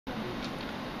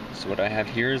So what I have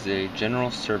here is a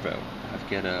general servo. I've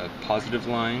got a positive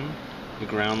line, a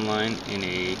ground line, and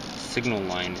a signal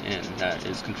line in that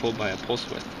is controlled by a pulse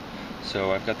width.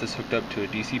 So I've got this hooked up to a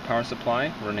DC power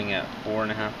supply running at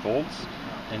 4.5 volts,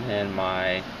 and then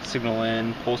my signal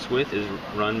in pulse width is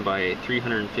run by a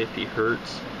 350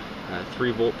 hertz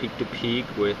 3 volt peak to peak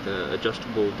with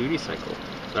adjustable duty cycle.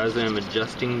 So as I'm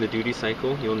adjusting the duty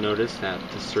cycle, you'll notice that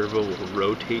the servo will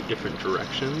rotate different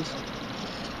directions,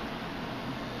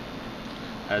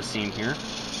 as seen here.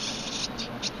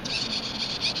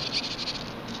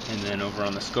 And then over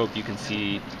on the scope you can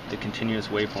see the continuous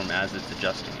waveform as it's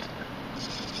adjusting it.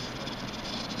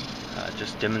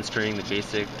 Just demonstrating the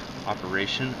basic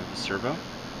operation of the servo,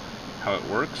 how it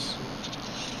works,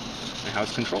 and how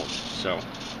it's controlled. So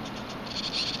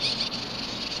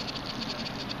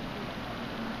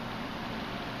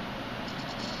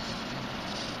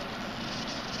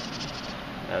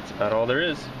that's about all there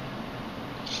is.